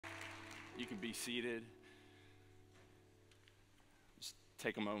You can be seated. Just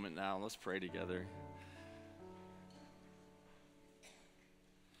take a moment now. Let's pray together.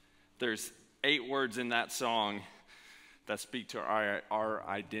 There's 8 words in that song that speak to our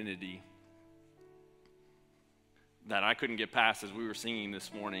identity that I couldn't get past as we were singing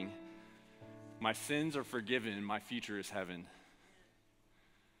this morning. My sins are forgiven, my future is heaven.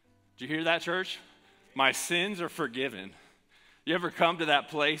 Did you hear that, church? My sins are forgiven. You ever come to that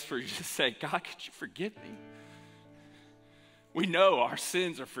place where you just say, God, could you forgive me? We know our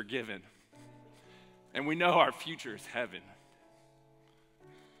sins are forgiven, and we know our future is heaven.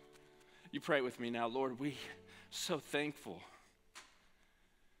 You pray with me now. Lord, we are so thankful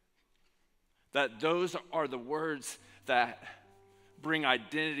that those are the words that bring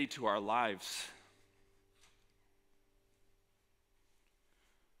identity to our lives.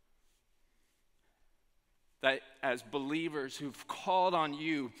 That as believers who've called on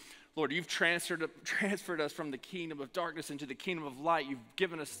you, Lord, you've transferred us from the kingdom of darkness into the kingdom of light. You've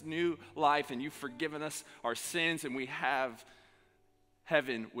given us new life, and you've forgiven us our sins, and we have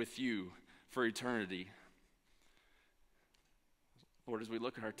heaven with you for eternity. Lord, as we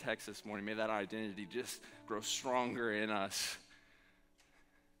look at our text this morning, may that identity just grow stronger in us.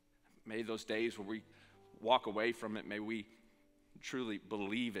 May those days where we walk away from it, may we truly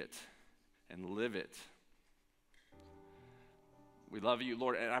believe it and live it. We love you,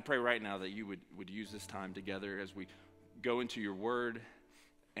 Lord, and I pray right now that you would use this time together as we go into your word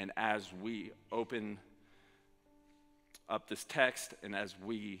and as we open up this text and as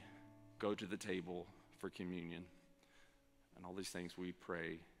we go to the table for communion. And all these things we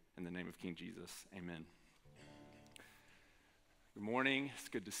pray in the name of King Jesus. Amen. Good morning. It's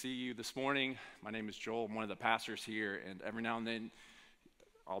good to see you this morning. My name is Joel. I'm one of the pastors here, and every now and then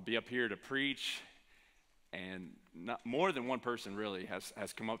I'll be up here to preach. And not more than one person really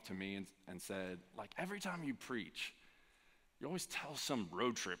has come up to me and said, like, every time you preach, you always tell some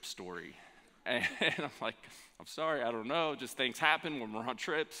road trip story. And I'm like, I'm sorry, I don't know. Just things happen when we're on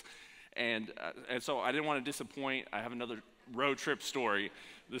trips. And so I didn't want to disappoint. I have another road trip story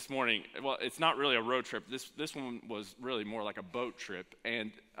this morning. Well, it's not really a road trip. This one was really more like a boat trip.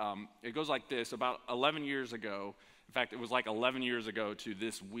 And it goes like this. About 11 years ago, in fact, it was like 11 years ago to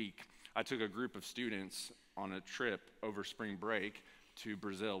this week, I took a group of students on a trip over spring break to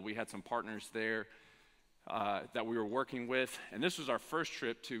Brazil. We had some partners there that we were working with, and this was our first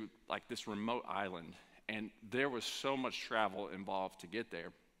trip to like this remote island, and there was so much travel involved to get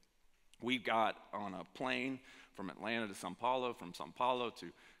there. We got on a plane from Atlanta to São Paulo, from São Paulo to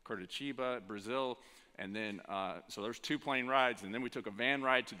Curitiba, Brazil, and then so there's 2 plane rides, and then we took a van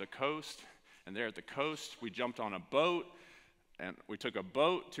ride to the coast, and there at the coast we jumped on a boat, and we took a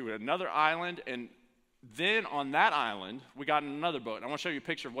boat to another island, and then on that island, we got in another boat. And I want to show you a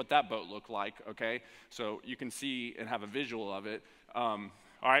picture of what that boat looked like, okay? So you can see and have a visual of it. All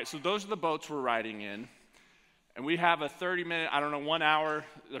right, so those are the boats we're riding in. And we have a 30-minute, 1 hour.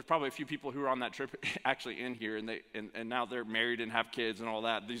 There's probably a few people who were on that trip actually in here, and now they're married and have kids and all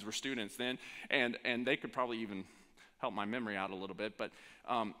that. These were students then, and they could probably even help my memory out a little bit. But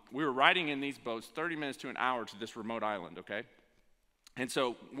we were riding in these boats 30 minutes to an hour to this remote island, okay? And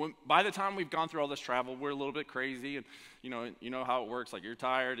so by the time we've gone through all this travel, we're a little bit crazy, and you know how it works. Like, you're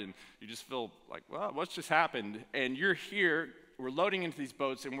tired, and you just feel like, well, what's just happened? And you're here, we're loading into these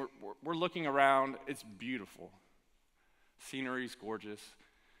boats, and we're looking around. It's beautiful. Scenery's gorgeous,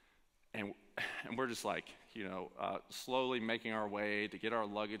 and we're just like, slowly making our way to get our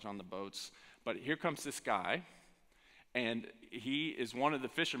luggage on the boats. But here comes this guy, and he is one of the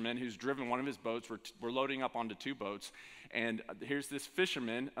fishermen who's driven one of his boats. We're loading up onto 2 boats, and here's this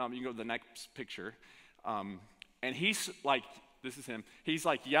fisherman. You can go to the next picture. And he's like, this is him. He's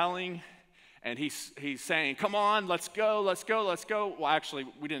like yelling, and he's saying, come on, let's go, let's go, let's go. Well, actually,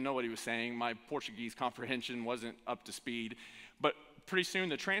 we didn't know what he was saying. My Portuguese comprehension wasn't up to speed. But pretty soon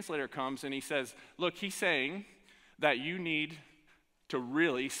the translator comes, and he says, look, he's saying that you need to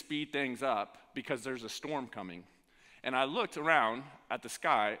really speed things up because there's a storm coming. And I looked around at the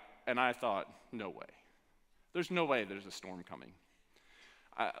sky, and I thought, no way. There's no way there's a storm coming.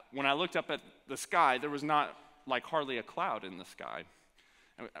 When I looked up at the sky, there was not like hardly a cloud in the sky.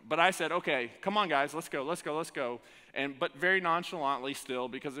 But I said, okay, come on, guys, let's go, let's go, let's go. But very nonchalantly still,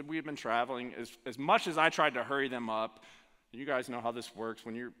 because we had been traveling, as much as I tried to hurry them up, you guys know how this works.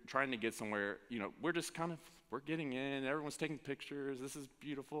 When you're trying to get somewhere, we're just we're getting in, everyone's taking pictures, this is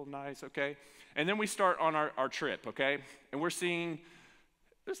beautiful, nice, okay? And then we start on our trip, okay? And we're seeing,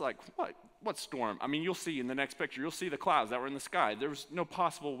 there's like, what storm? I mean, you'll see in the next picture, you'll see the clouds that were in the sky. There was no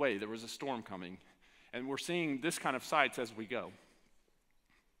possible way there was a storm coming. And we're seeing this kind of sights as we go.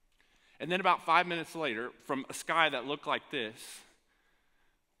 And then about 5 minutes later, from a sky that looked like this,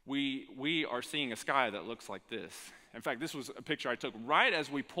 we are seeing a sky that looks like this. In fact, this was a picture I took right as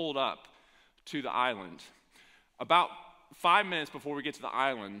we pulled up to the island. About 5 minutes before we get to the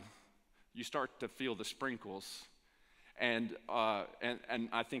island, you start to feel the sprinkles. And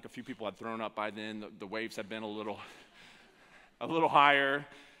I think a few people had thrown up by then. The waves had been a little higher.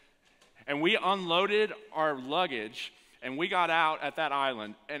 And we unloaded our luggage, and we got out at that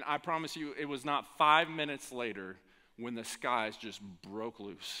island. And I promise you, it was not 5 minutes later when the skies just broke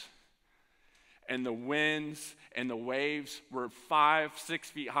loose. And the winds and the waves were 5-6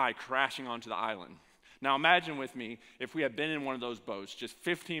 feet high, crashing onto the island. Now imagine with me if we had been in one of those boats just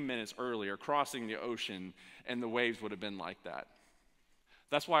 15 minutes earlier, crossing the ocean, and the waves would have been like that.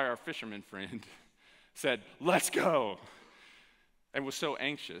 That's why our fisherman friend said, "Let's go," and was so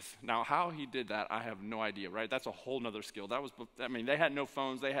anxious. Now, how he did that, I have no idea, right? That's a whole nother skill. They had no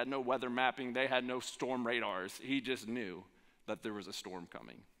phones, they had no weather mapping, they had no storm radars. He just knew that there was a storm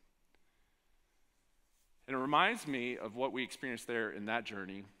coming. And it reminds me of what we experienced there in that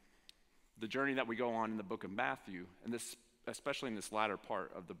journey, the journey that we go on in the book of Matthew, and this, especially in this latter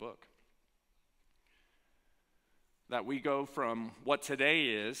part of the book. That we go from what today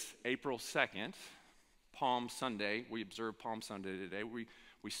is April 2nd, Palm Sunday. We observe Palm Sunday today. We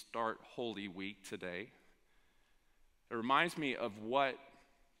start Holy Week today. It reminds me of what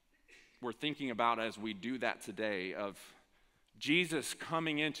we're thinking about as we do that today, of Jesus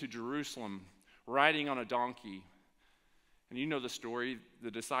coming into Jerusalem riding on a donkey. And you know the story.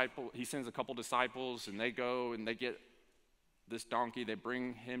 He sends a couple disciples, and they go and they get this donkey. They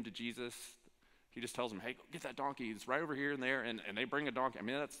bring him to Jesus. He just tells them, "Hey, go get that donkey. It's right over here and there." And they bring a donkey. I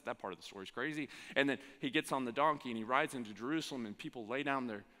mean, that part of the story is crazy. And then he gets on the donkey, and he rides into Jerusalem, and people lay down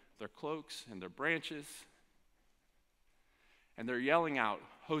their cloaks and their branches. And they're yelling out,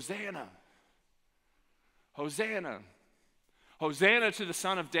 "Hosanna! Hosanna! Hosanna to the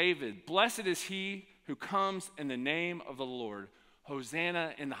Son of David. Blessed is he who comes in the name of the Lord.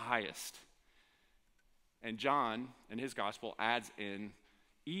 Hosanna in the highest." And John, in his gospel, adds in,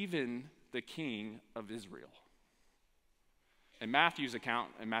 "Even the King of Israel." In Matthew's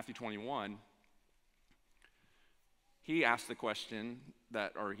account, in Matthew 21, he asks the question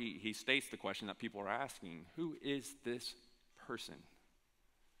he states the question that people are asking: who is this person?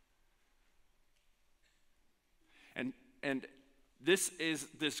 And this is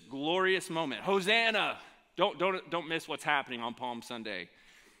this glorious moment. Hosanna! Don't miss what's happening on Palm Sunday.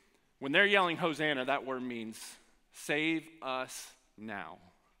 When they're yelling Hosanna, that word means save us now.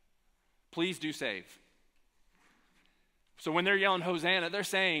 Please do save. So when they're yelling Hosanna, they're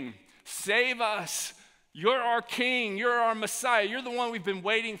saying, save us. You're our King. You're our Messiah. You're the one we've been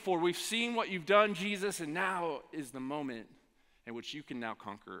waiting for. We've seen what you've done, Jesus, and now is the moment in which you can now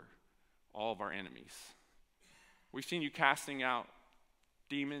conquer all of our enemies. We've seen you casting out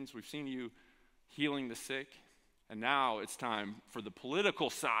demons. We've seen you healing the sick. And now it's time for the political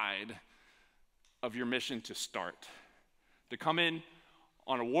side of your mission to start. To come in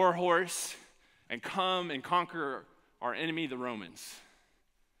on a war horse and come and conquer our enemy, the Romans.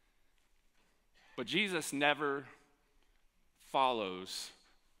 But Jesus never follows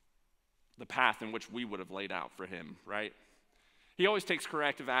the path in which we would have laid out for him, right? He always takes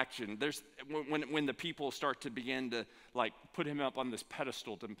corrective action. When the people start to begin to put him up on this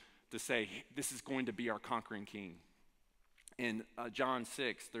pedestal to say, this is going to be our conquering king. In John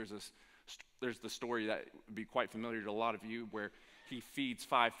 6, there's the story that would be quite familiar to a lot of you, where he feeds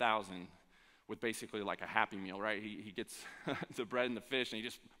 5,000 with basically like a Happy Meal, right? He gets the bread and the fish, and he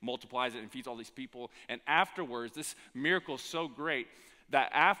just multiplies it and feeds all these people. And afterwards, this miracle is so great that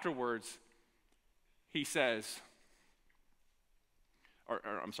afterwards, he says,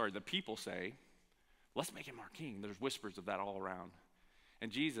 the people say, let's make him our king. There's whispers of that all around.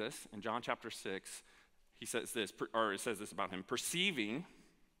 And Jesus, in John chapter 6, it says this about him: perceiving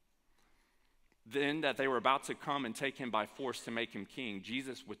then that they were about to come and take him by force to make him king,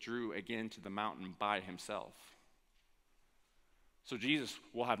 Jesus withdrew again to the mountain by himself. So Jesus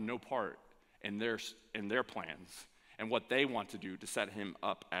will have no part in their plans and what they want to do to set him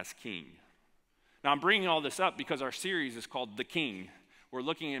up as king. Now I'm bringing all this up because our series is called The King. We're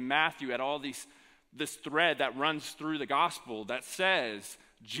looking in Matthew at all this thread that runs through the gospel that says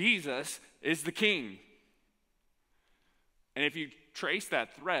Jesus is the king. And if you trace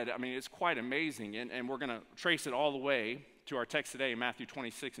that thread, I mean, it's quite amazing. And we're going to trace it all the way to our text today, Matthew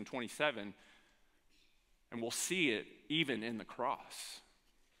 26 and 27. And we'll see it even in the cross.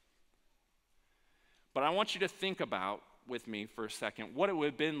 But I want you to think about, with me for a second, what it would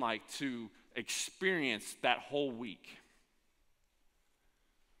have been like to experience that whole week.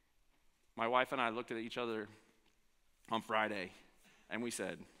 My wife and I looked at each other on Friday, and we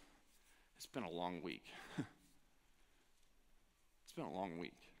said, it's been a long week. It's been a long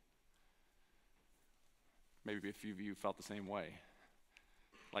week. Maybe a few of you felt the same way.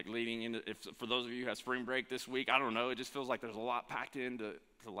 Like leading into, for those of you who have spring break this week, I don't know, it just feels like there's a lot packed into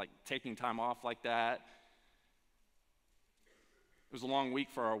like taking time off like that. It was a long week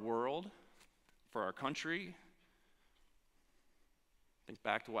for our world, for our country. Think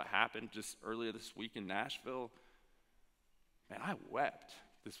back to what happened just earlier this week in Nashville. Man, I wept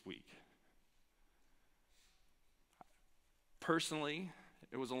this week. Personally,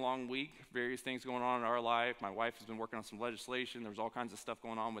 it was a long week, various things going on in our life. My wife has been working on some legislation. There was all kinds of stuff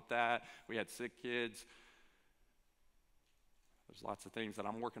going on with that. We had sick kids. There's lots of things that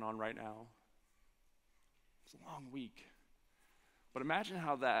I'm working on right now. It's a long week. But imagine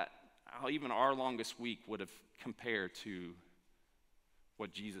how even our longest week would have compared to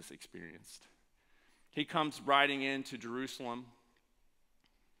what Jesus experienced. He comes riding into Jerusalem.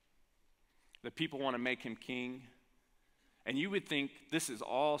 The people want to make him king. And you would think this is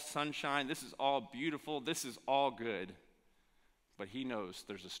all sunshine, this is all beautiful, this is all good. But he knows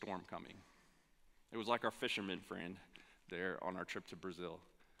there's a storm coming. It was like our fisherman friend there on our trip to Brazil.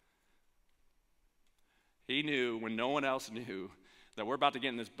 He knew when no one else knew that we're about to get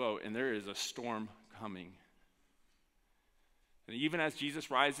in this boat and there is a storm coming. And even as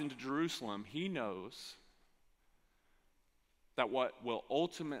Jesus rides into Jerusalem, he knows that what will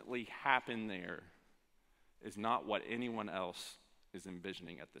ultimately happen there is not what anyone else is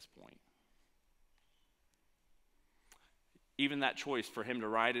envisioning at this point. Even that choice for him to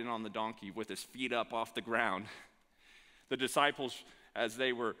ride in on the donkey with his feet up off the ground, the disciples, as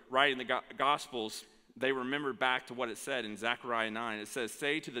they were writing the Gospels, they remembered back to what it said in Zechariah 9. It says,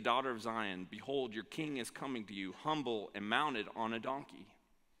 "Say to the daughter of Zion, behold, your king is coming to you, humble and mounted on a donkey."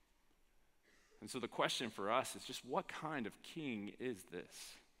 And so the question for us is just, what kind of king is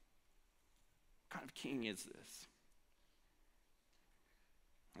this? What kind of king is this?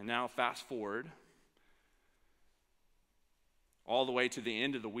 And now fast forward all the way to the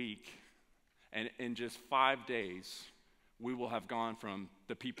end of the week, and in just 5 days, we will have gone from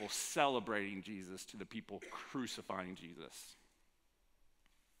the people celebrating Jesus to the people crucifying Jesus.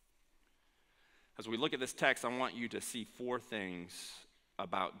 As we look at this text, I want you to see 4 things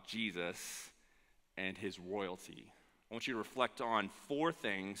about Jesus and his royalty. I want you to reflect on 4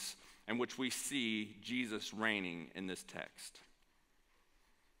 things in which we see Jesus reigning in this text.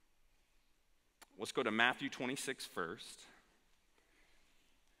 Let's go to Matthew 26 first.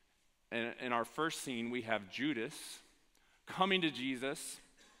 And in our first scene, we have Judas coming to Jesus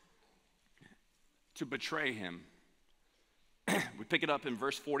to betray him. We pick it up in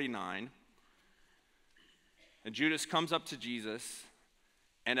verse 49. And Judas comes up to Jesus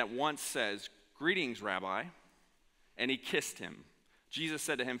and at once says, "Greetings, Rabbi," and he kissed him. Jesus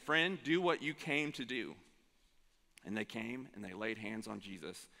said to him, "Friend, do what you came to do." And they came and they laid hands on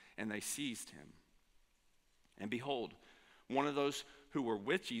Jesus and they seized him. And behold, one of those who were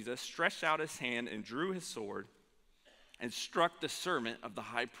with Jesus stretched out his hand and drew his sword and struck the servant of the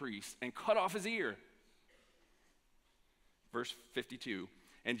high priest and cut off his ear. Verse 52,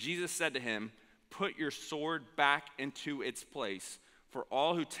 and Jesus said to him, "Put your sword back into its place, for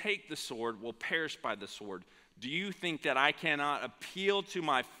all who take the sword will perish by the sword. Do you think that I cannot appeal to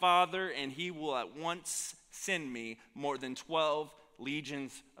my Father, and he will at once send me more than 12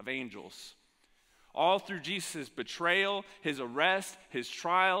 legions of angels?" All through Jesus' betrayal, his arrest, his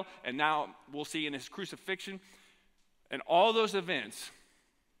trial, and now we'll see in his crucifixion, and all those events,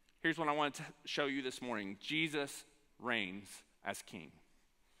 here's what I wanted to show you this morning. Jesus reigns as king.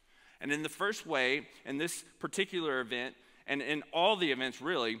 And in the first way, in this particular event, and in all the events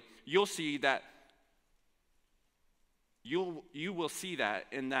really, you'll see that you will see that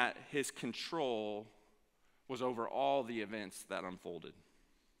in that his control was over all the events that unfolded.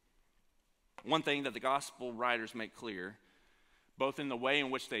 One thing that the gospel writers make clear, both in the way in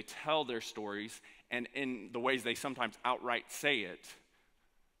which they tell their stories and in the ways they sometimes outright say it,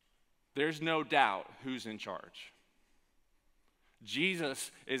 there's no doubt who's in charge.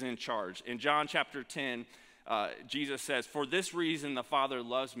 Jesus is in charge. In John chapter 10, Jesus says, "For this reason the Father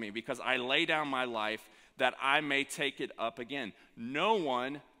loves me, because I lay down my life that I may take it up again. No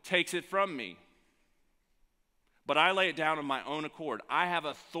one takes it from me, but I lay it down of my own accord. I have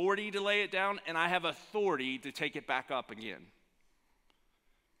authority to lay it down, and I have authority to take it back up again."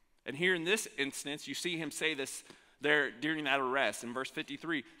 And here in this instance, you see him say this there during that arrest in verse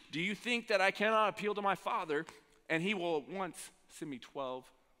 53. "Do you think that I cannot appeal to my Father, and he will at once send me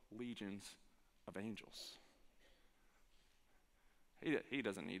 12 legions of angels?" He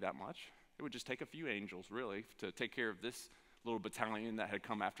doesn't need that much. It would just take a few angels, really, to take care of this little battalion that had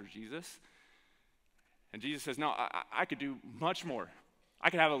come after Jesus. And Jesus says, no, I could do much more. I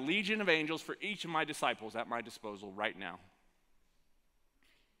could have a legion of angels for each of my disciples at my disposal right now.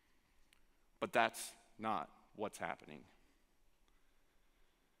 But that's not what's happening.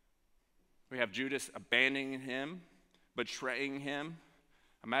 We have Judas abandoning him, betraying him.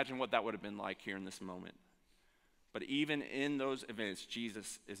 Imagine what that would have been like here in this moment. But even in those events,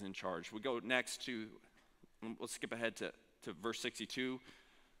 Jesus is in charge. We go next to, let's skip ahead to verse 62.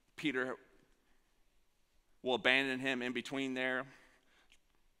 Peter will abandon him in between there.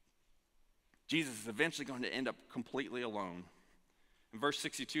 Jesus is eventually going to end up completely alone. In verse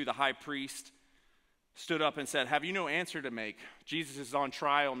 62, the high priest stood up and said, have you no answer to make? Jesus is on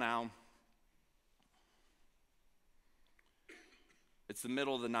trial now. It's the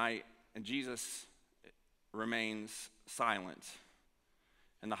middle of the night, and Jesus remains silent.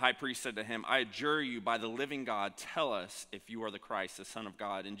 And the high priest said to him, I adjure you by the living God, tell us if you are the Christ, the Son of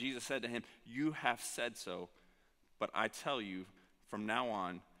God. And Jesus said to him, you have said so, but I tell you, from now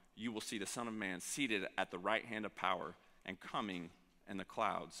on, you will see the Son of Man seated at the right hand of power and coming in the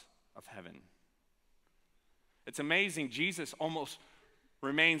clouds of heaven. It's amazing. Jesus almost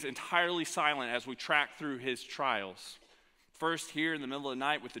remains entirely silent as we track through his trials. First here in the middle of the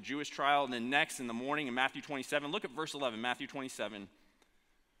night with the Jewish trial, and then next in the morning in Matthew 27. Look at verse 11, Matthew 27.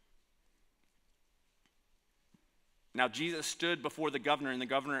 Now Jesus stood before the governor, and the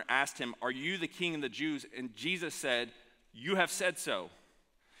governor asked him, are you the king of the Jews? And Jesus said, you have said so.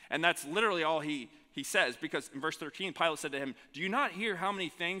 And that's literally all he says, because in verse 13, Pilate said to him, do you not hear how many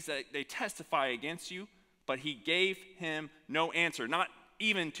things that they testify against you? But he gave him no answer, not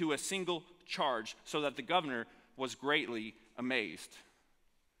even to a single charge, so that the governor was greatly amazed.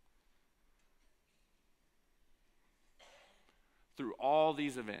 Through all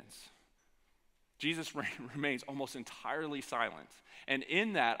these events, Jesus remains almost entirely silent. And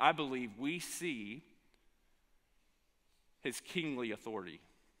in that, I believe we see his kingly authority.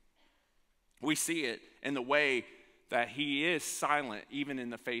 We see it in the way that he is silent even in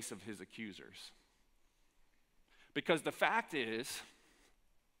the face of his accusers. Because the fact is,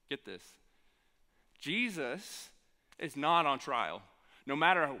 get this, Jesus is not on trial. No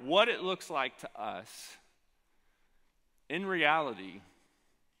matter what it looks like to us, in reality,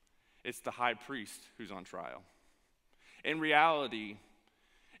 it's the high priest who's on trial. In reality,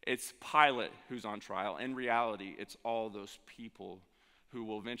 it's Pilate who's on trial. In reality, it's all those people who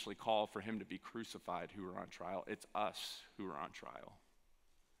will eventually call for him to be crucified who are on trial. It's us who are on trial.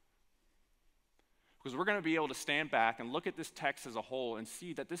 Because we're going to be able to stand back and look at this text as a whole and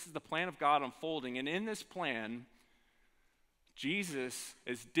see that this is the plan of God unfolding. And in this plan, Jesus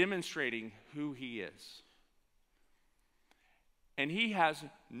is demonstrating who he is. And he has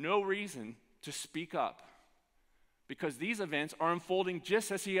no reason to speak up because these events are unfolding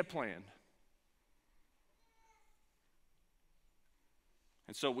just as he had planned.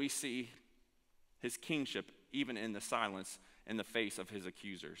 And so we see his kingship even in the silence in the face of his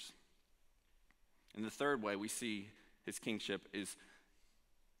accusers. And the third way we see his kingship is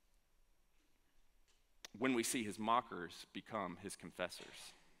when we see his mockers become his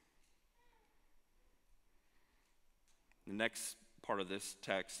confessors. The next part of this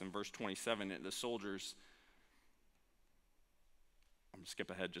text in verse 27, the soldiers, I'm going to skip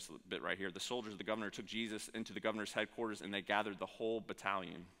ahead just a bit right here. The soldiers of the governor took Jesus into the governor's headquarters, and they gathered the whole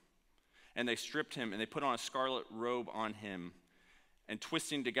battalion. And they stripped him, and they put on a scarlet robe on him. And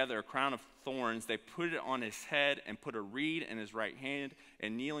twisting together a crown of thorns, they put it on his head and put a reed in his right hand.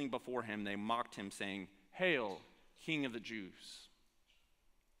 And kneeling before him, they mocked him, saying, "Hail, King of the Jews."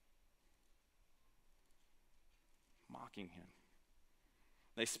 Mocking him.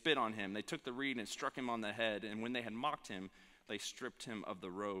 They spit on him. They took the reed and struck him on the head. And when they had mocked him, they stripped him of the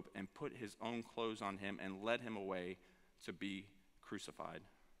robe and put his own clothes on him and led him away to be crucified.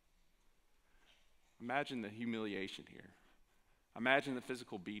 Imagine the humiliation here. Imagine the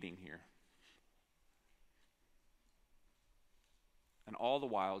physical beating here. And all the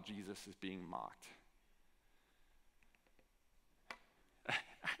while, Jesus is being mocked.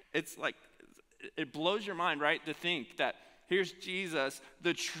 It's like, it blows your mind, right, to think that here's Jesus,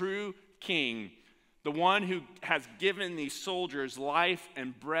 the true king, the one who has given these soldiers life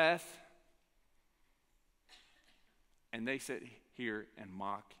and breath, and they sit here and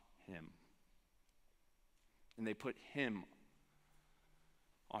mock him. And they put him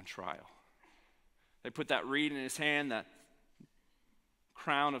on trial. They put that reed in his hand, that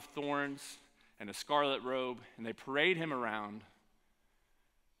crown of thorns, and a scarlet robe, and they parade him around.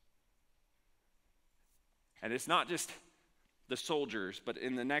 And it's not just the soldiers. But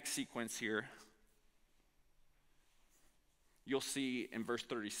in the next sequence here, you'll see in verse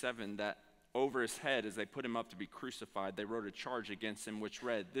 37 that over his head, as they put him up to be crucified, they wrote a charge against him which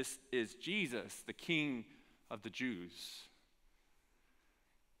read, "This is Jesus, the King of the Jews."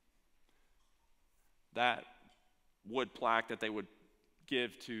 That wood plaque that they would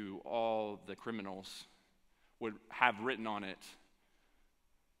give to all the criminals would have written on it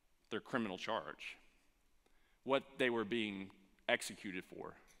their criminal charge, what they were being executed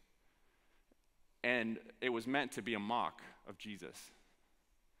for. And it was meant to be a mock of Jesus,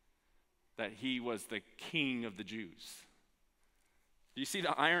 that he was the King of the Jews. Do you see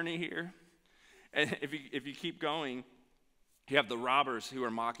the irony here? And if you keep going, you have the robbers who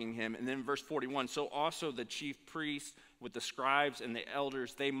are mocking him. And then verse 41, so also the chief priests with the scribes and the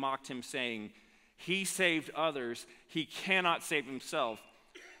elders, they mocked him, saying, "He saved others, he cannot save himself.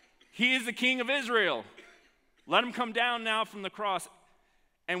 He is the King of Israel. Let him come down now from the cross,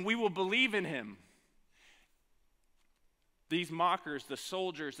 and we will believe in him." These mockers, the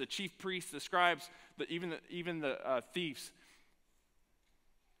soldiers, the chief priests, the scribes, even the thieves,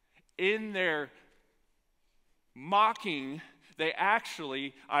 in their mocking, they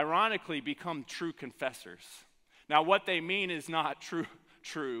actually, ironically, become true confessors. Now, what they mean is not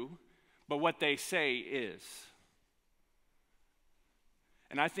true, but what they say is.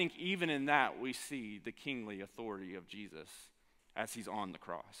 And I think even in that, we see the kingly authority of Jesus as he's on the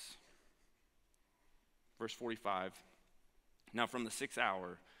cross. Verse 45, now from the 6th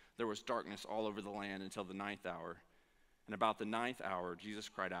hour, there was darkness all over the land until the 9th hour. And about the 9th hour, Jesus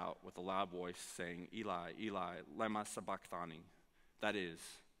cried out with a loud voice, saying, "Eli, Eli, lema sabachthani?" That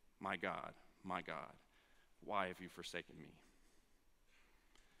is, my God, why have you forsaken me?"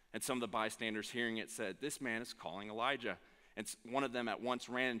 And some of the bystanders hearing it said, "This man is calling Elijah." And one of them at once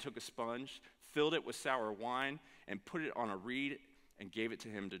ran and took a sponge, filled it with sour wine, and put it on a reed and gave it to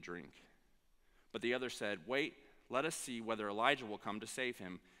him to drink. But the other said, "Wait, let us see whether Elijah will come to save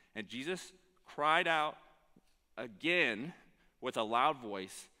him." And Jesus cried out again with a loud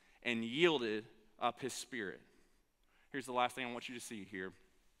voice and yielded up his spirit. Here's the last thing I want you to see here.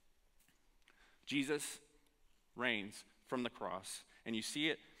 Jesus reigns from the cross, and you see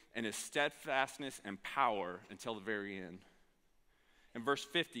it in his steadfastness and power until the very end. In verse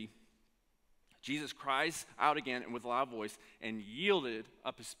 50, Jesus cries out again and with a loud voice and yielded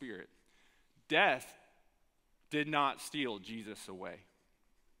up his spirit. Death did not steal Jesus away.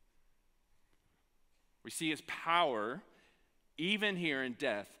 We see his power even here in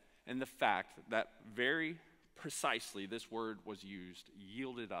death, and the fact that very precisely this word was used,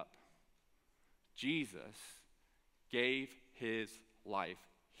 yielded up. Jesus gave his life.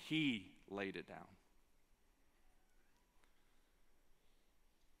 He laid it down.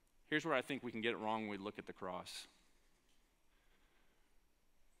 Here's where I think we can get it wrong when we look at the cross.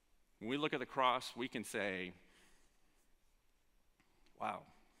 When we look at the cross, we can say, wow,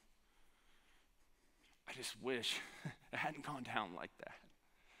 I just wish it hadn't gone down like that.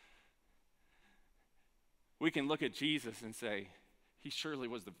 We can look at Jesus and say, he surely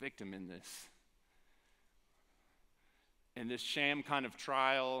was the victim in this. In this sham kind of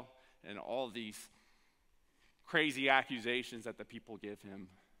trial and all these crazy accusations that the people give him.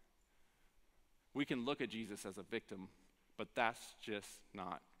 We can look at Jesus as a victim, but that's just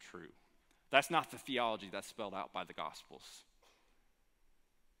not true. That's not the theology that's spelled out by the Gospels.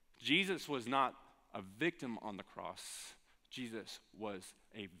 Jesus was not a victim on the cross. Jesus was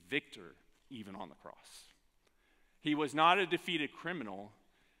a victor even on the cross. He was not a defeated criminal.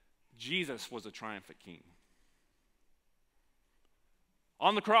 Jesus was a triumphant king.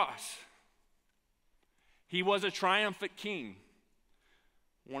 On the cross, he was a triumphant king.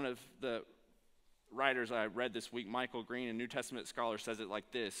 One of the writers I read this week, Michael Green, a New Testament scholar, says it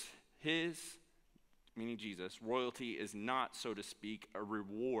like this: his, meaning Jesus, royalty is not, so to speak, a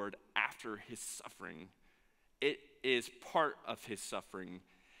reward after his suffering. It is part of his suffering,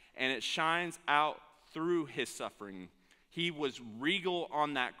 and it shines out through his suffering. He was regal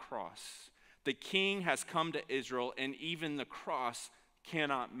on that cross. The king has come to Israel, and even the cross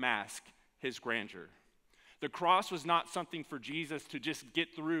cannot mask his grandeur. The cross was not something for Jesus to just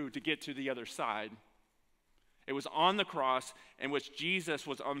get through to get to the other side. It was on the cross in which Jesus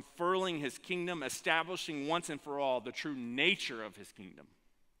was unfurling his kingdom, establishing once and for all the true nature of his kingdom.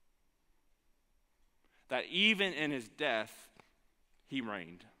 That even in his death, he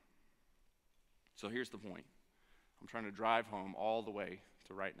reigned. So here's the point. I'm trying to drive home all the way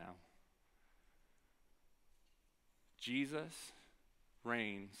to right now. Jesus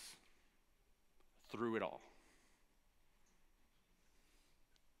reigns through it all.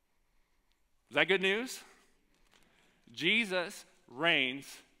 Is that good news? Jesus reigns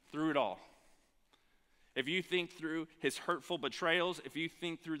through it all. If you think through his hurtful betrayals, if you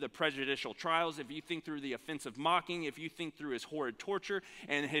think through the prejudicial trials, if you think through the offensive mocking, if you think through his horrid torture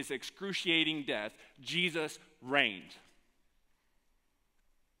and his excruciating death, Jesus reigned.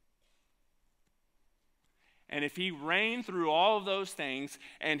 And if he reigned through all of those things,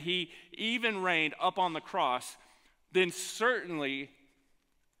 and he even reigned up on the cross, then certainly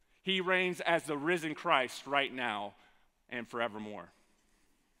he reigns as the risen Christ right now and forevermore.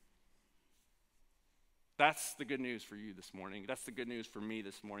 That's the good news for you this morning. That's the good news for me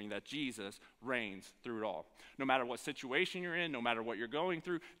this morning, that Jesus reigns through it all. No matter what situation you're in, no matter what you're going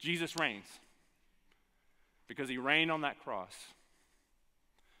through, Jesus reigns because he reigned on that cross.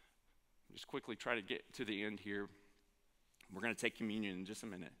 Just quickly try to get to the end here. We're going to take communion in just a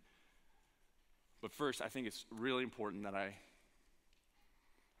minute. But first, I think it's really important that I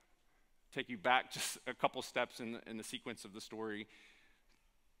take you back just a couple steps in the sequence of the story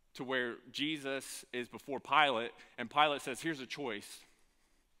to where Jesus is before Pilate, and Pilate says, here's a choice.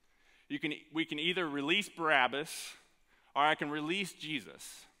 We can either release Barabbas, or I can release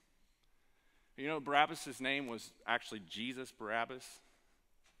Jesus. You know, Barabbas' name was actually Jesus Barabbas.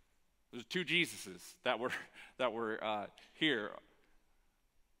 There's two Jesuses that were here,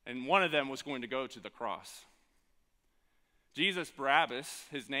 and one of them was going to go to the cross. Jesus Barabbas,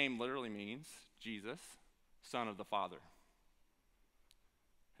 his name literally means Jesus, Son of the Father.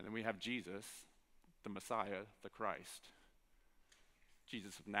 And then we have Jesus, the Messiah, the Christ,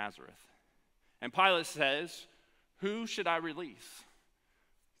 Jesus of Nazareth. And Pilate says, who should I release?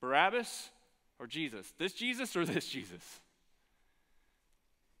 Barabbas or Jesus? This Jesus or this Jesus?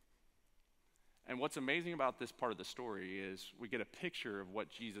 And what's amazing about this part of the story is we get a picture of what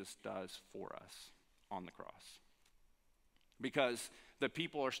Jesus does for us on the cross. Because the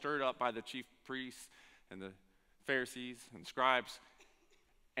people are stirred up by the chief priests and the Pharisees and scribes,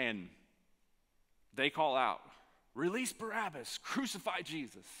 and they call out, release Barabbas, crucify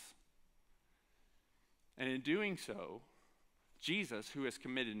Jesus. And in doing so, Jesus, who has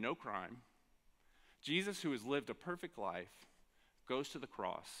committed no crime, Jesus, who has lived a perfect life, goes to the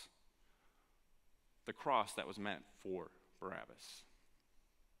cross that was meant for Barabbas.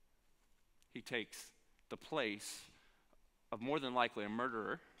 He takes the place of more than likely a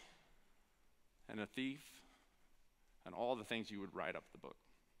murderer and a thief and all the things you would write up the book.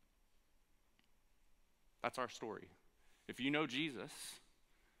 That's our story. If you know Jesus,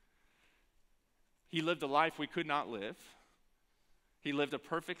 he lived a life we could not live. He lived a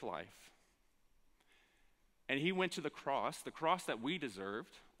perfect life. And he went to the cross that we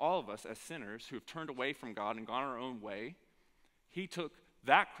deserved, all of us as sinners who have turned away from God and gone our own way. He took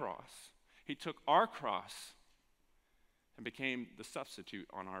that cross, he took our cross, and became the substitute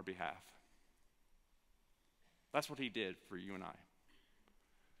on our behalf. That's what he did for you and I.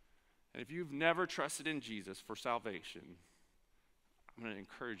 And if you've never trusted in Jesus for salvation, I'm going to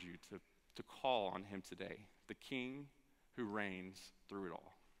encourage you to call on him today, the King who reigns through it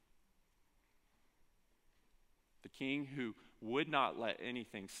all. The King who would not let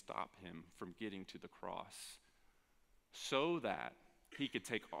anything stop him from getting to the cross so that he could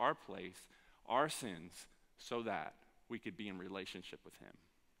take our place, our sins, so that we could be in relationship with him.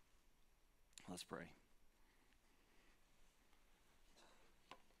 Let's pray.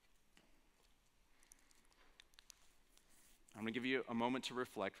 I'm going to give you a moment to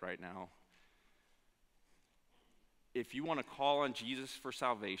reflect right now. If you want to call on Jesus for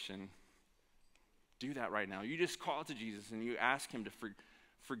salvation, do that right now. You just call to Jesus and you ask him to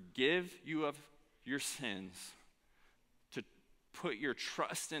forgive you of your sins, to put your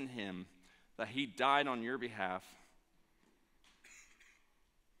trust in him, that he died on your behalf,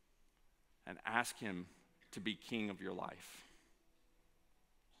 and ask him to be king of your life.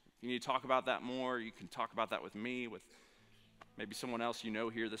 If you need to talk about that more, you can talk about that with me, with maybe someone else you know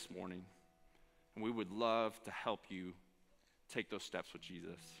here this morning. And we would love to help you take those steps with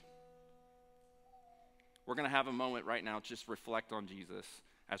Jesus. We're going to have a moment right now to just reflect on Jesus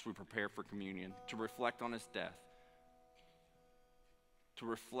as we prepare for communion, to reflect on his death, to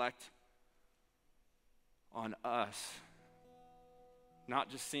reflect on us, not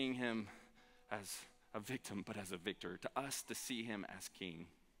just seeing him as a victim, but as a victor, to us to see him as king.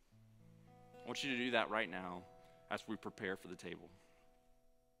 I want you to do that right now as we prepare for the table.